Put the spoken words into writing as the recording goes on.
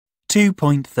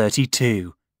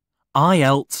2.32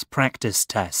 Ielts Practice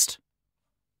Test.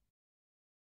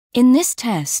 In this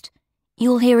test,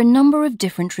 you'll hear a number of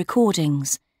different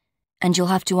recordings, and you'll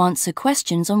have to answer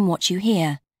questions on what you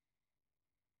hear.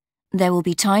 There will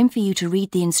be time for you to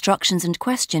read the instructions and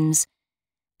questions,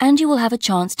 and you will have a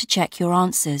chance to check your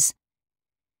answers.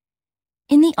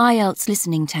 In the Ielts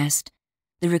listening test,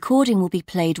 the recording will be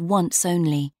played once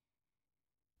only.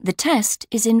 The test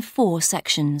is in 4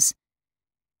 sections.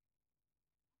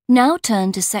 Now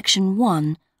turn to section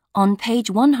 1 on page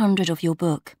 100 of your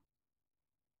book.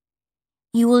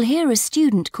 You will hear a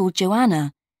student called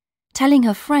Joanna telling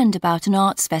her friend about an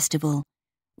arts festival,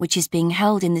 which is being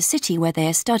held in the city where they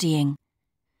are studying.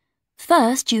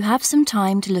 First, you have some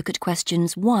time to look at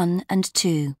questions 1 and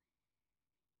 2.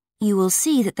 You will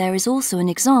see that there is also an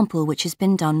example which has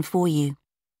been done for you.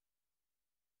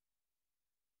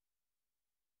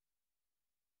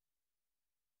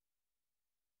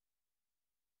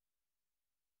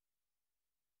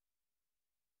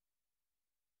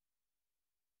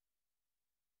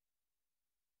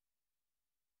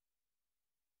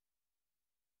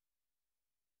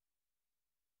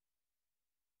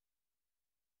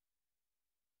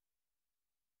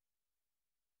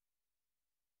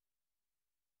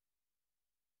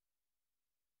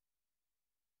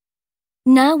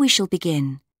 Now we shall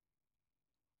begin.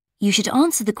 You should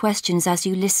answer the questions as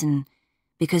you listen,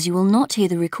 because you will not hear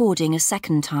the recording a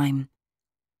second time.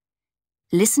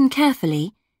 Listen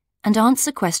carefully and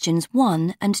answer questions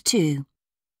 1 and 2.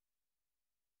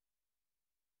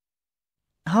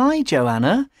 Hi,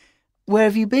 Joanna. Where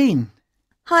have you been?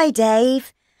 Hi,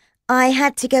 Dave. I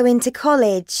had to go into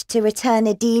college to return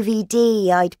a DVD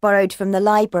I'd borrowed from the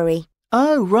library.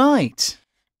 Oh, right.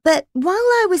 But while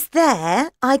I was there,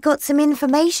 I got some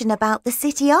information about the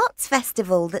City Arts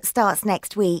Festival that starts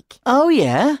next week. Oh,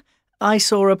 yeah? I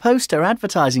saw a poster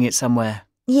advertising it somewhere.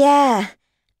 Yeah,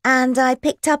 and I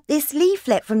picked up this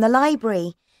leaflet from the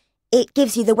library. It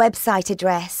gives you the website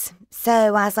address.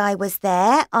 So as I was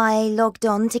there, I logged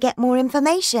on to get more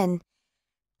information.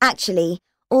 Actually,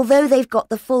 although they've got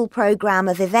the full programme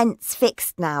of events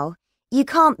fixed now, you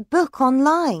can't book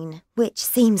online, which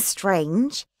seems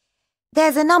strange.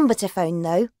 There's a number to phone,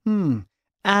 though.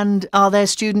 And are there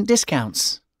student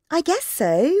discounts? I guess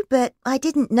so, but I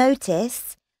didn't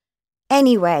notice.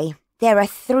 Anyway, there are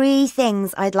 3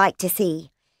 things I'd like to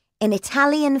see. An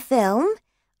Italian film,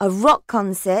 a rock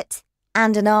concert,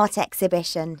 and an art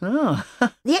exhibition. Oh.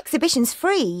 The exhibition's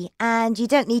free, and you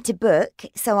don't need to book,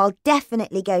 so I'll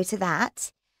definitely go to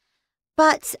that.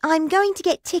 But I'm going to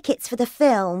get tickets for the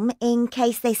film in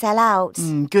case they sell out.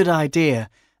 Good idea.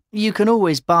 You can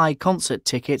always buy concert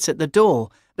tickets at the door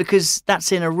because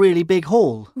that's in a really big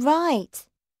hall. Right.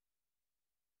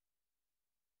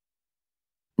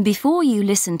 Before you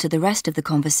listen to the rest of the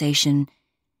conversation,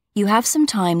 you have some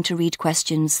time to read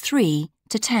questions 3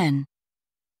 to 10.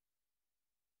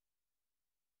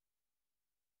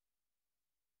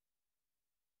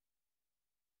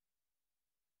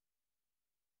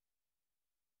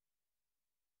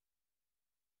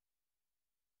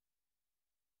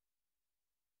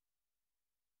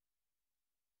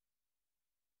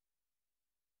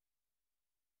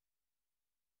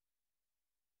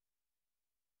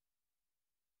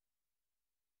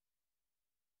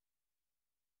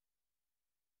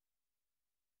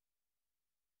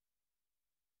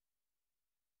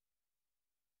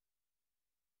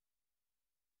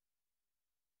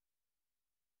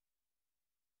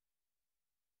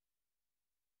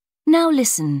 Now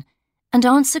listen and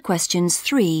answer questions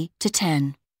 3 to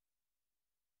 10.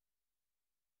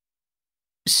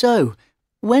 So,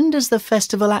 when does the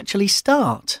festival actually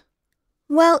start?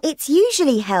 Well, it's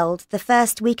usually held the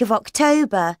first week of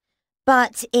October,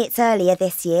 but it's earlier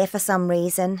this year for some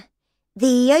reason.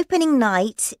 The opening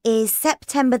night is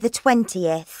September the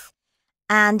 20th,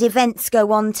 and events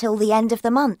go on till the end of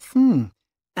the month.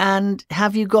 And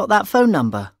have you got that phone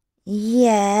number?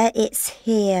 Yeah, it's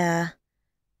here.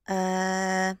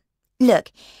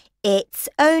 Look, it's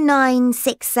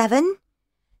 0967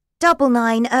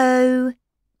 990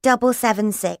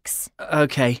 776.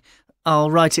 OK,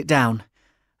 I'll write it down.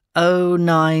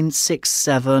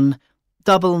 0967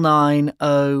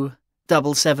 990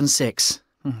 776.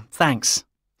 Thanks.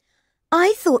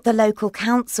 I thought the local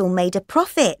council made a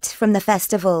profit from the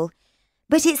festival,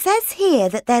 but it says here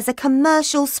that there's a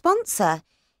commercial sponsor.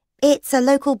 It's a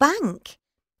local bank.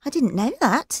 I didn't know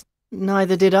that.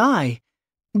 Neither did I.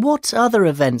 What other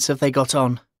events have they got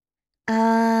on?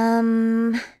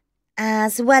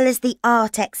 As well as the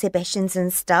art exhibitions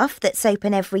and stuff that's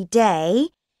open every day,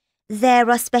 there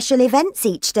are special events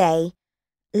each day.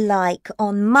 Like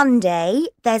on Monday,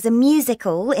 there's a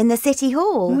musical in the City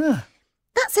Hall. Ah.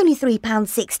 That's only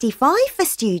 £3.65 for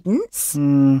students.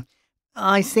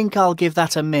 I think I'll give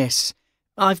that a miss.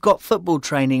 I've got football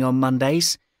training on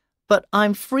Mondays, but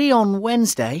I'm free on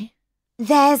Wednesday.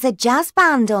 There's a jazz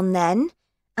band on then,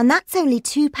 and that's only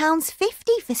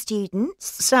 £2.50 for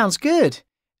students. Sounds good.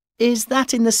 Is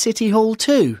that in the City Hall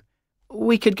too?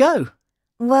 We could go.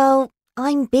 Well,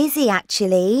 I'm busy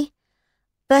actually,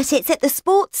 but it's at the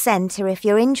sports centre if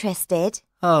you're interested.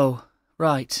 Oh,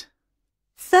 right.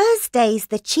 Thursday's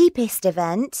the cheapest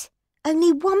event,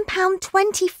 only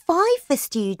 £1.25 for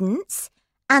students,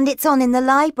 and it's on in the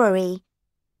library.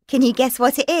 Can you guess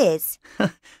what it is?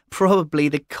 Probably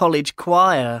the college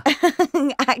choir.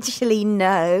 Actually,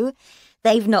 no.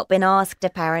 They've not been asked,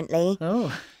 apparently.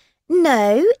 Oh.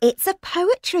 No, it's a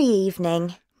poetry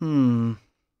evening.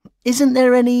 Isn't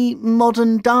there any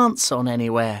modern dance on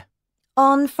anywhere?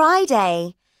 On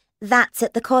Friday. That's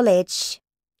at the college.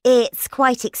 It's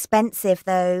quite expensive,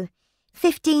 though.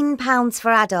 £15 for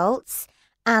adults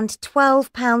and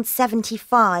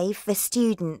 £12.75 for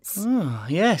students. Oh,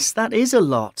 yes, that is a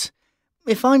lot.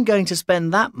 If I'm going to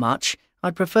spend that much,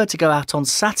 I'd prefer to go out on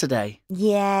Saturday.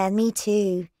 Yeah, me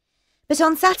too. But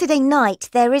on Saturday night,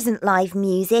 there isn't live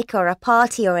music or a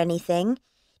party or anything.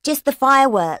 Just the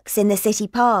fireworks in the city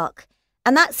park.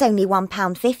 And that's only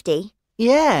 £1.50.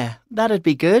 Yeah, that'd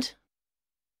be good.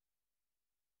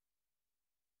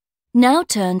 Now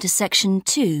turn to section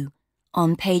 2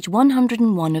 on page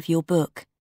 101 of your book.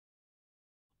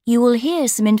 You will hear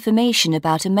some information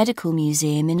about a medical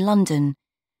museum in London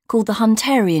called the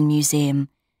Hunterian Museum,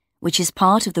 which is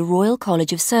part of the Royal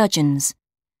College of Surgeons.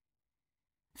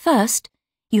 First,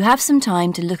 you have some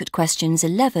time to look at questions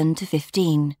 11 to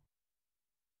 15.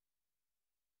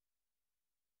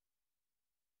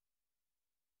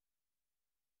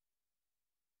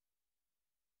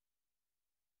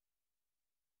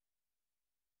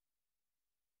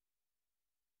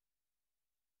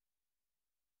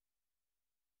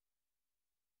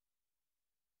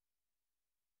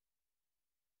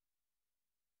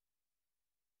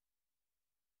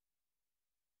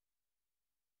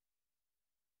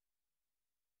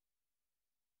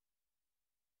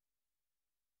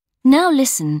 Now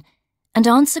listen and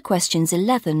answer questions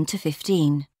 11 to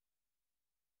 15.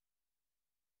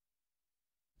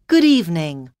 Good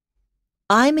evening.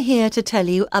 I'm here to tell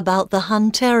you about the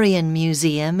Hunterian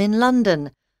Museum in London,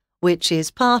 which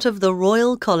is part of the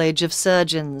Royal College of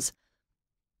Surgeons.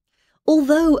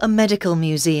 Although a medical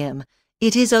museum,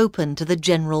 it is open to the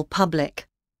general public.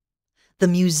 The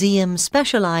museum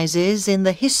specialises in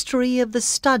the history of the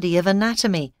study of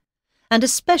anatomy, and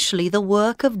especially the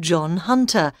work of John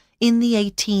Hunter in the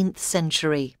 18th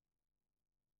century.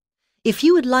 If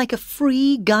you would like a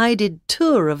free guided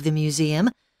tour of the museum,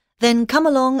 then come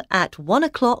along at 1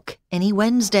 o'clock any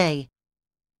Wednesday.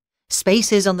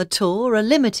 Spaces on the tour are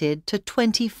limited to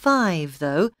 25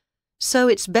 though, so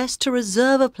it's best to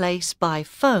reserve a place by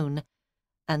phone,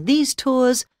 and these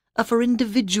tours are for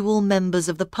individual members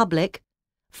of the public,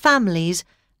 families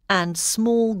and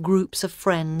small groups of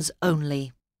friends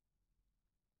only.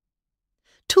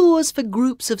 Tours for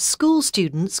groups of school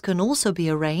students can also be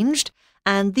arranged,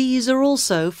 and these are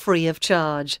also free of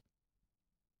charge.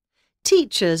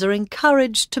 Teachers are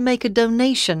encouraged to make a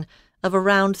donation of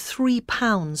around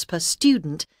 £3 per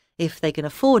student if they can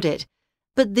afford it,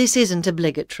 but this isn't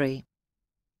obligatory.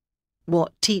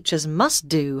 What teachers must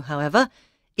do, however,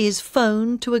 is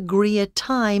phone to agree a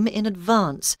time in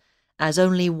advance, as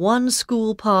only one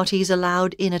school party is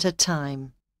allowed in at a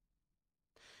time.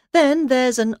 Then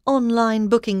there's an online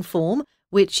booking form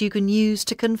which you can use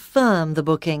to confirm the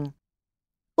booking.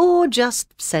 Or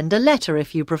just send a letter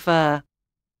if you prefer.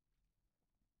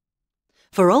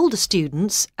 For older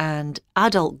students and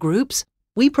adult groups,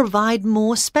 we provide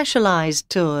more specialised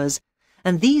tours,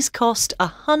 and these cost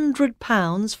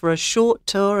 £100 for a short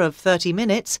tour of 30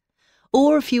 minutes,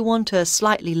 or if you want a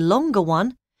slightly longer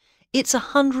one, it's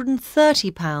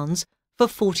 £130 for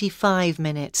 45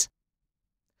 minutes.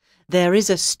 There is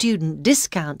a student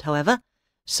discount, however,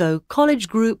 so college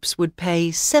groups would pay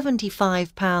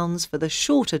 £75 for the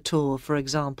shorter tour, for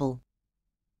example.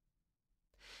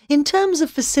 In terms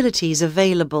of facilities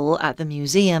available at the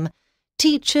museum,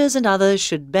 teachers and others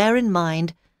should bear in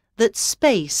mind that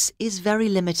space is very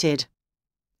limited.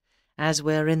 As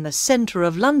we're in the centre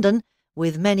of London,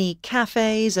 with many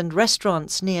cafes and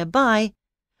restaurants nearby,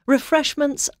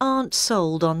 refreshments aren't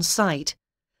sold on site,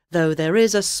 though there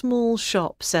is a small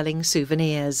shop selling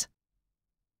souvenirs.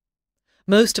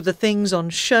 Most of the things on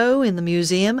show in the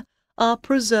museum are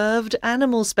preserved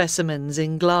animal specimens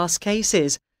in glass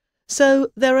cases,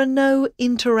 so there are no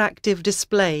interactive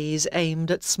displays aimed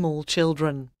at small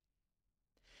children.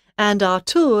 And our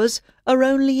tours are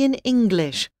only in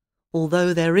English,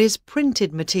 although there is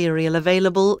printed material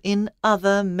available in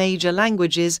other major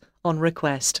languages on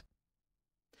request.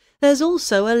 There's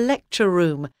also a lecture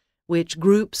room, which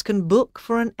groups can book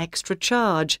for an extra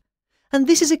charge, and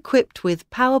this is equipped with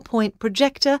PowerPoint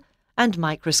projector and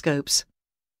microscopes.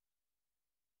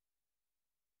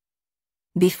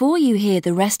 Before you hear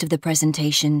the rest of the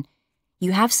presentation,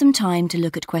 you have some time to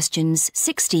look at questions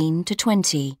 16 to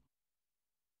 20.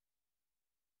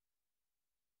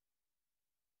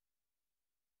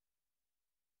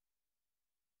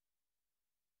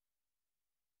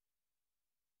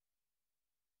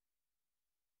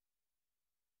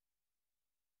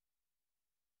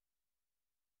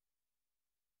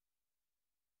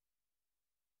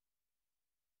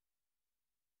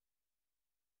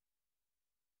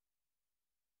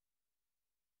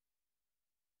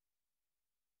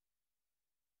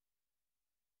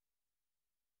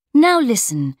 Now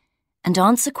listen and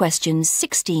answer questions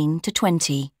 16 to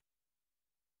 20.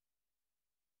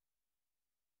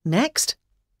 Next,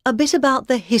 a bit about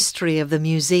the history of the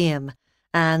museum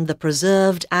and the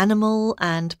preserved animal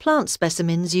and plant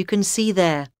specimens you can see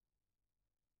there.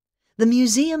 The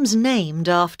museum's named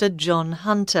after John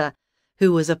Hunter,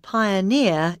 who was a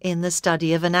pioneer in the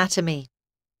study of anatomy.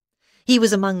 He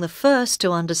was among the first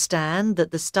to understand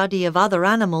that the study of other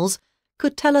animals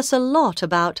could tell us a lot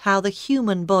about how the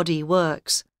human body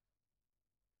works.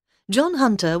 John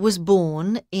Hunter was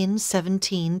born in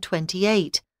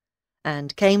 1728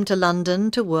 and came to London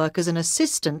to work as an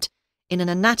assistant in an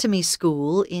anatomy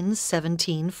school in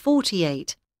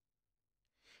 1748.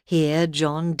 Here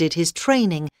John did his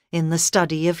training in the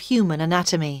study of human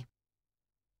anatomy.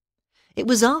 It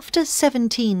was after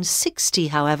 1760,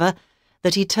 however,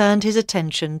 that he turned his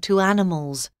attention to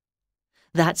animals.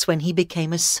 That's when he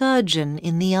became a surgeon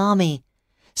in the army,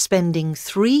 spending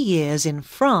 3 years in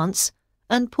France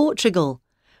and Portugal,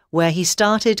 where he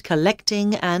started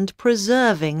collecting and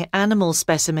preserving animal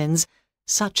specimens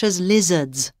such as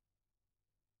lizards.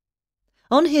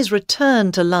 On his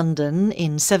return to London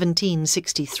in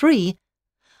 1763,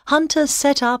 Hunter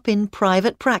set up in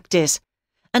private practice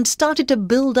and started to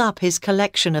build up his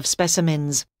collection of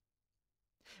specimens.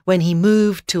 When he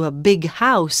moved to a big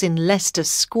house in Leicester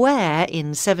Square in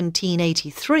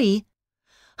 1783,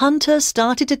 Hunter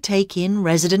started to take in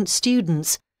resident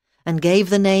students and gave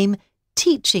the name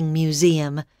Teaching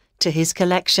Museum to his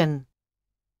collection.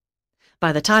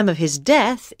 By the time of his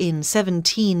death in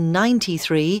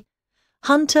 1793,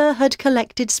 Hunter had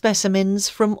collected specimens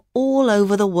from all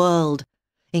over the world,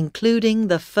 including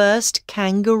the first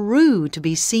kangaroo to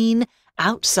be seen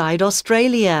outside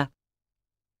Australia.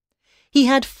 He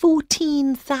had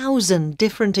 14,000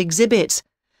 different exhibits,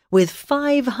 with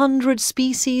 500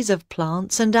 species of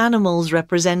plants and animals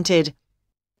represented.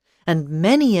 And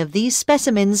many of these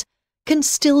specimens can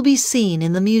still be seen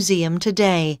in the museum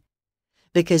today,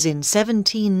 because in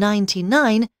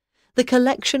 1799 the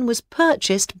collection was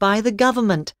purchased by the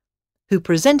government, who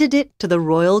presented it to the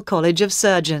Royal College of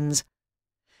Surgeons.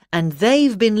 And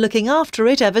they've been looking after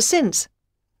it ever since,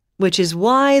 which is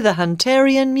why the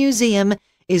Hunterian Museum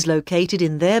is located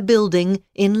in their building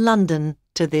in London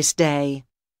to this day.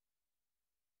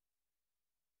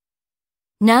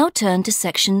 Now turn to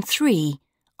section 3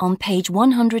 on page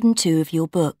 102 of your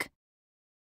book.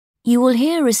 You will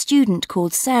hear a student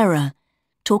called Sarah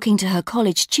talking to her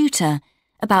college tutor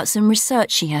about some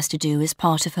research she has to do as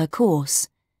part of her course.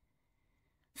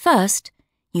 First,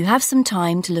 you have some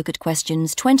time to look at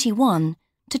questions 21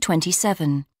 to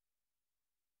 27.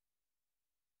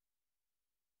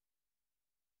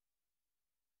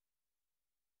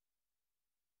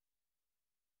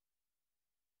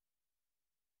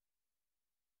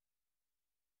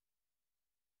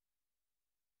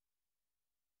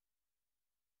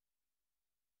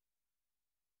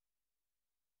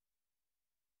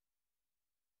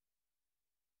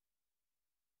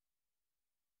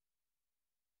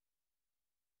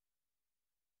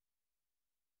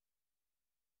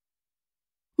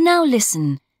 Now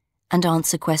listen and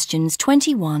answer questions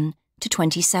 21 to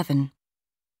 27.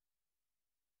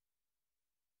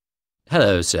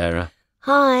 Hello, Sarah.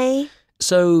 Hi.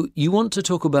 So, you want to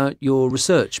talk about your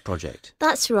research project?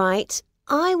 That's right.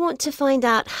 I want to find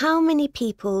out how many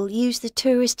people use the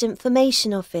Tourist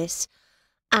Information Office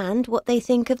and what they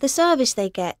think of the service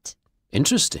they get.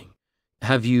 Interesting.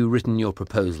 Have you written your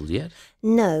proposal yet?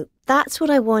 No, that's what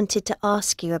I wanted to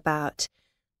ask you about.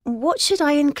 What should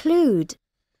I include?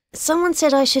 Someone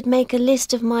said I should make a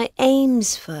list of my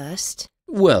aims first.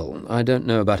 Well, I don't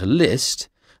know about a list,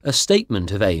 A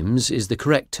statement of aims is the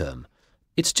correct term.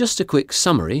 It's just a quick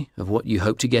summary of what you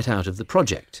hope to get out of the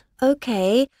project.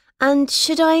 OK, and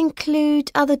should I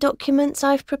include other documents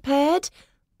I've prepared,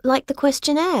 like the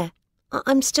questionnaire?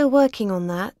 I'm still working on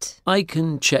that. I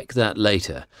can check that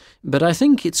later, but I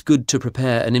think it's good to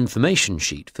prepare an information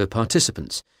sheet for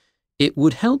participants. It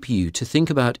would help you to think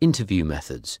about interview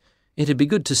methods. It'd be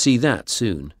good to see that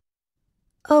soon.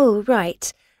 Oh,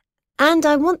 right. And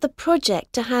I want the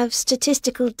project to have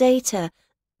statistical data,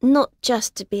 not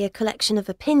just to be a collection of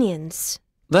opinions.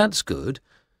 That's good.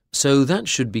 So that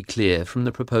should be clear from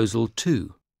the proposal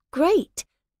too. Great.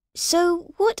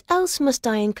 So what else must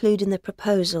I include in the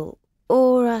proposal?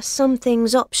 Or are some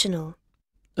things optional?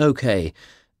 OK,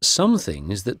 some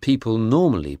things that people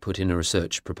normally put in a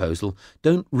research proposal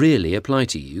don't really apply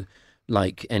to you,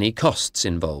 like any costs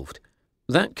involved.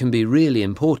 That can be really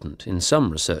important in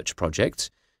some research projects,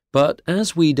 but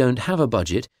as we don't have a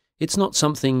budget, it's not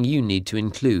something you need to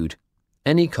include.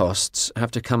 Any costs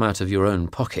have to come out of your own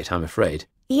pocket, I'm afraid.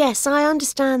 Yes, I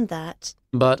understand that.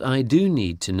 But I do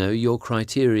need to know your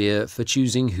criteria for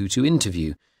choosing who to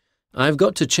interview. I've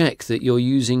got to check that you're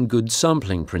using good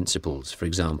sampling principles, for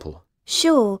example.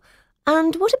 Sure.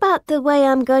 And what about the way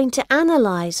I'm going to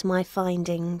analyse my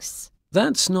findings?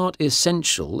 That's not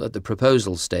essential at the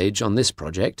proposal stage on this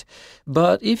project,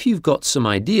 but if you've got some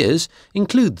ideas,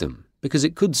 include them, because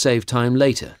it could save time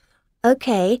later.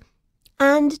 OK.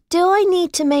 And do I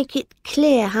need to make it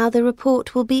clear how the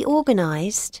report will be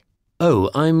organised?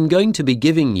 Oh, I'm going to be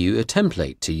giving you a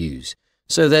template to use,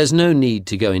 so there's no need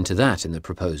to go into that in the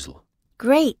proposal.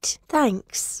 Great,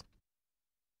 thanks.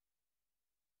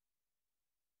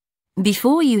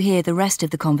 Before you hear the rest of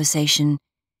the conversation,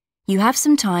 you have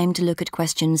some time to look at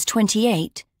questions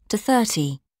 28 to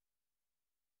 30.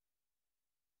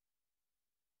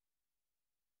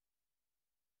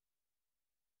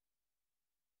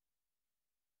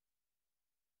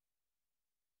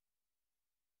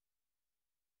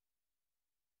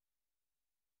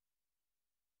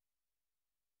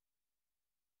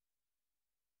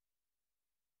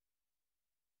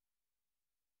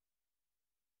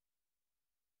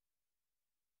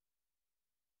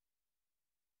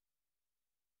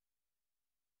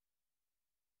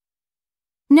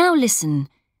 Now listen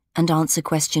and answer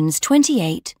questions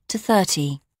 28 to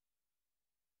 30.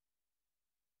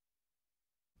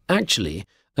 Actually,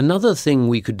 another thing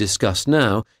we could discuss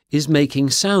now is making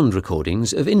sound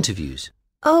recordings of interviews.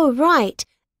 Oh, right.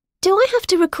 Do I have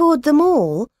to record them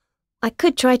all? I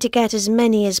could try to get as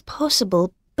many as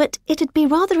possible, but it'd be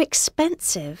rather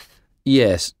expensive.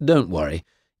 Yes, don't worry.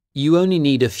 You only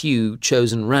need a few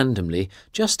chosen randomly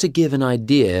just to give an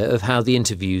idea of how the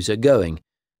interviews are going.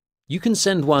 You can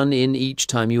send one in each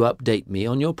time you update me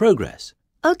on your progress.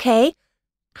 OK.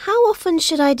 How often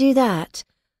should I do that?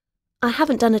 I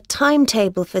haven't done a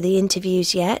timetable for the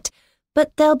interviews yet,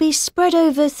 but they'll be spread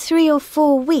over 3 or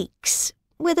 4 weeks,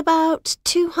 with about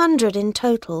 200 in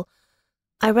total.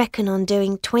 I reckon on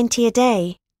doing 20 a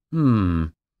day.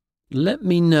 Let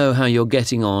me know how you're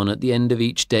getting on at the end of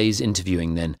each day's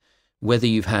interviewing then, whether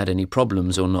you've had any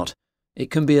problems or not.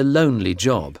 It can be a lonely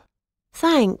job.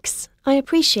 Thanks. I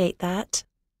appreciate that.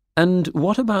 And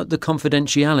what about the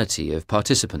confidentiality of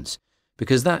participants?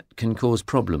 Because that can cause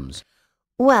problems.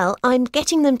 Well, I'm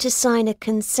getting them to sign a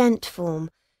consent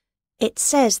form. It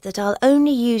says that I'll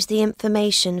only use the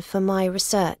information for my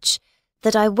research,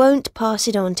 that I won't pass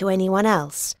it on to anyone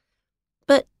else.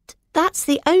 But that's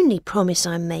the only promise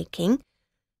I'm making.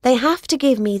 They have to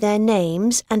give me their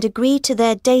names and agree to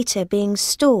their data being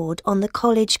stored on the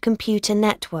college computer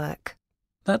network.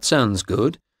 That sounds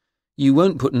good. You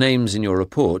won't put names in your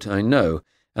report, I know,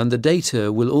 and the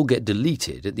data will all get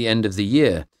deleted at the end of the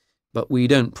year, but we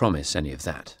don't promise any of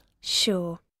that.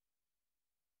 Sure.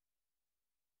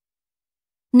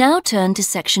 Now turn to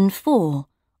section 4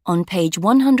 on page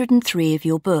 103 of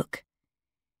your book.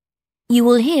 You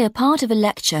will hear part of a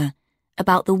lecture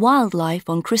about the wildlife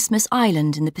on Christmas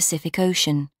Island in the Pacific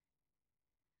Ocean.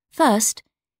 First,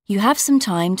 you have some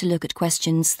time to look at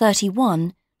questions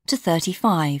 31 to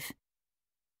 35.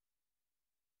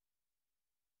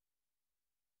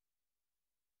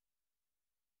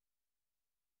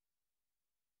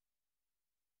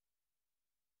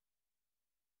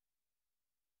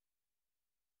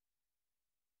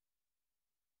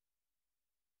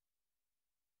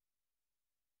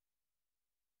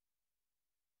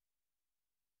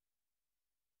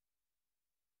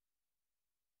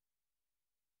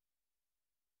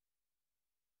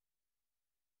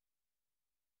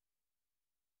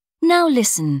 Now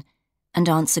listen and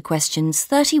answer questions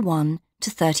 31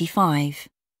 to 35.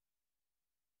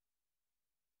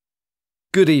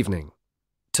 Good evening.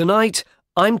 Tonight,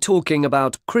 I'm talking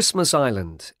about Christmas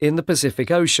Island in the Pacific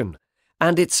Ocean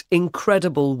and its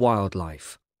incredible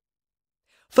wildlife.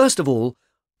 First of all,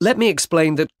 let me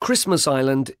explain that Christmas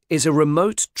Island is a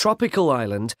remote tropical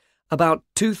island about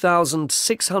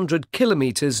 2,600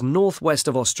 kilometres northwest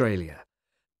of Australia,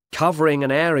 covering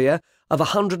an area of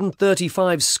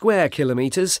 135 square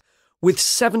kilometres with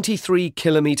 73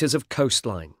 kilometres of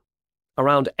coastline.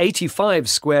 Around 85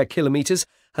 square kilometres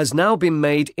has now been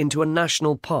made into a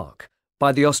national park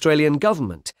by the Australian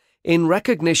government in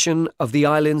recognition of the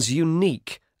island's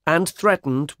unique and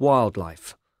threatened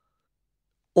wildlife.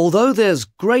 Although there's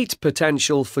great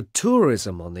potential for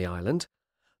tourism on the island,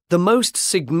 the most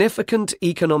significant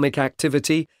economic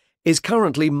activity is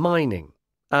currently mining,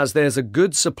 as there's a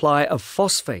good supply of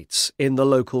phosphates in the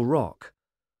local rock.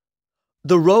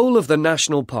 The role of the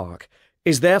national park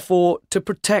is therefore to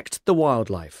protect the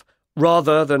wildlife,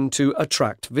 rather than to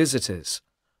attract visitors.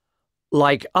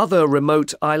 Like other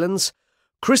remote islands,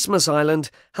 Christmas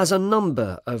Island has a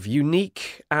number of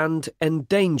unique and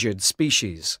endangered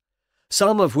species,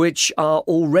 some of which are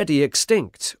already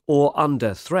extinct or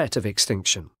under threat of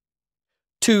extinction.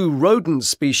 2 rodent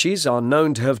species are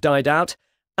known to have died out,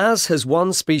 as has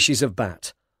 1 species of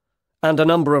bat, and a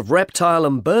number of reptile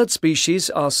and bird species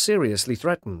are seriously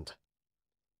threatened.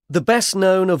 The best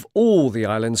known of all the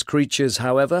island's creatures,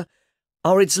 however,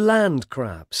 are its land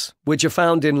crabs, which are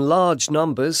found in large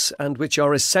numbers and which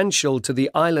are essential to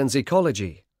the island's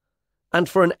ecology. And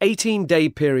for an 18-day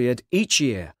period each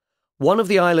year, one of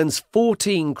the island's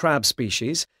 14 crab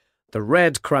species, the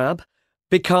red crab,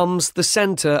 becomes the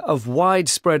centre of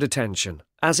widespread attention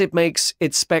as it makes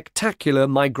its spectacular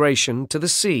migration to the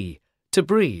sea to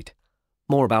breed.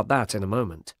 More about that in a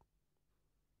moment.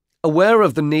 Aware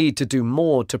of the need to do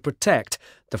more to protect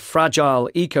the fragile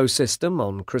ecosystem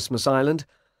on Christmas Island,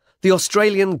 the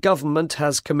Australian government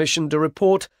has commissioned a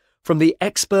report from the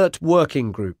expert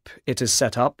working group it has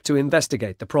set up to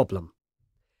investigate the problem.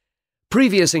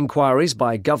 Previous inquiries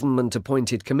by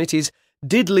government-appointed committees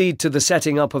did lead to the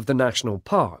setting up of the national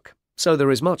park, so there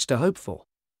is much to hope for.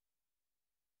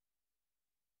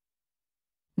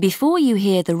 Before you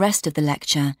hear the rest of the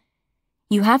lecture,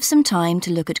 you have some time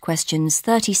to look at questions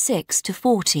 36 to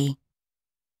 40.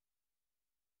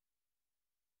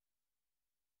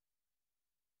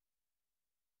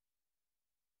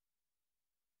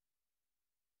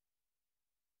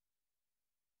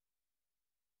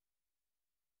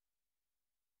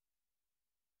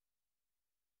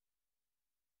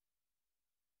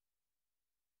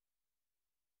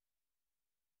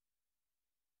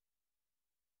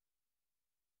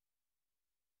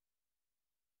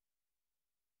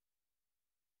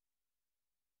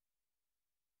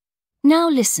 Now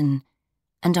listen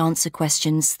and answer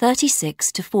questions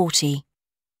 36 to 40.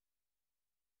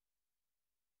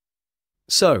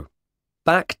 So,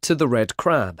 back to the red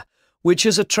crab, which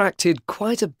has attracted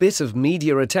quite a bit of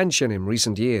media attention in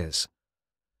recent years.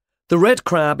 The red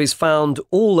crab is found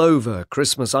all over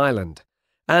Christmas Island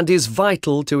and is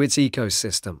vital to its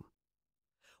ecosystem.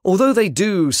 Although they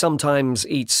do sometimes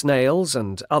eat snails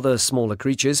and other smaller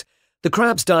creatures, the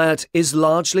crab's diet is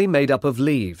largely made up of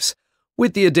leaves,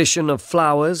 with the addition of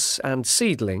flowers and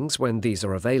seedlings when these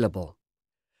are available.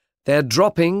 Their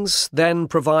droppings then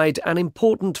provide an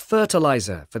important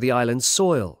fertilizer for the island's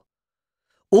soil.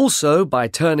 Also, by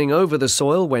turning over the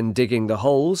soil when digging the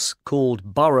holes,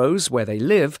 called burrows where they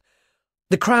live,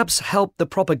 the crabs help the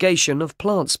propagation of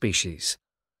plant species.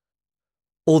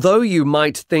 Although you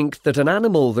might think that an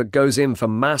animal that goes in for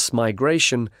mass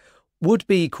migration would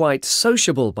be quite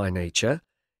sociable by nature,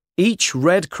 each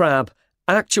red crab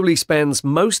actually spends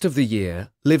most of the year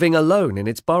living alone in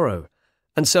its burrow,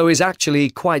 and so is actually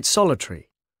quite solitary.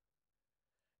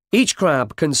 Each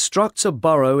crab constructs a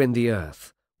burrow in the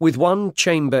earth, with one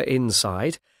chamber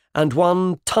inside and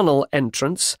one tunnel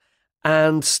entrance,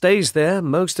 and stays there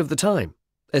most of the time,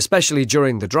 especially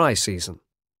during the dry season.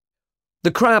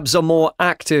 The crabs are more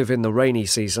active in the rainy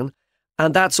season,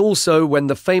 and that's also when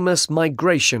the famous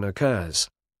migration occurs.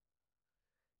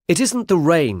 It isn't the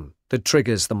rain that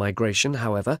triggers the migration,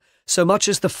 however, so much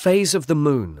as the phase of the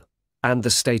moon and the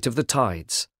state of the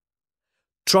tides.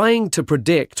 Trying to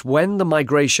predict when the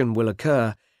migration will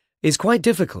occur is quite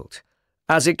difficult,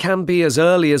 as it can be as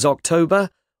early as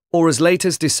October or as late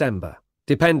as December,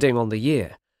 depending on the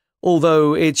year,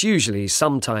 although it's usually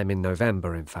sometime in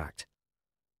November, in fact.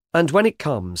 And when it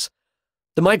comes,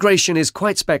 the migration is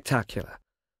quite spectacular,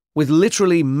 with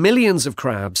literally millions of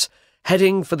crabs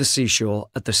heading for the seashore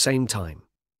at the same time.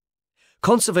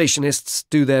 Conservationists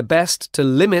do their best to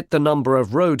limit the number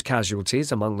of road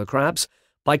casualties among the crabs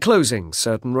by closing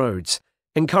certain roads,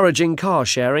 encouraging car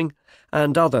sharing,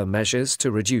 and other measures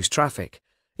to reduce traffic,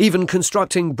 even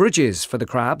constructing bridges for the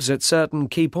crabs at certain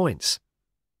key points.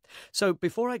 So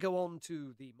before I go on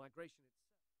to the migration...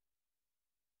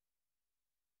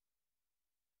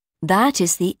 That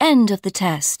is the end of the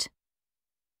test.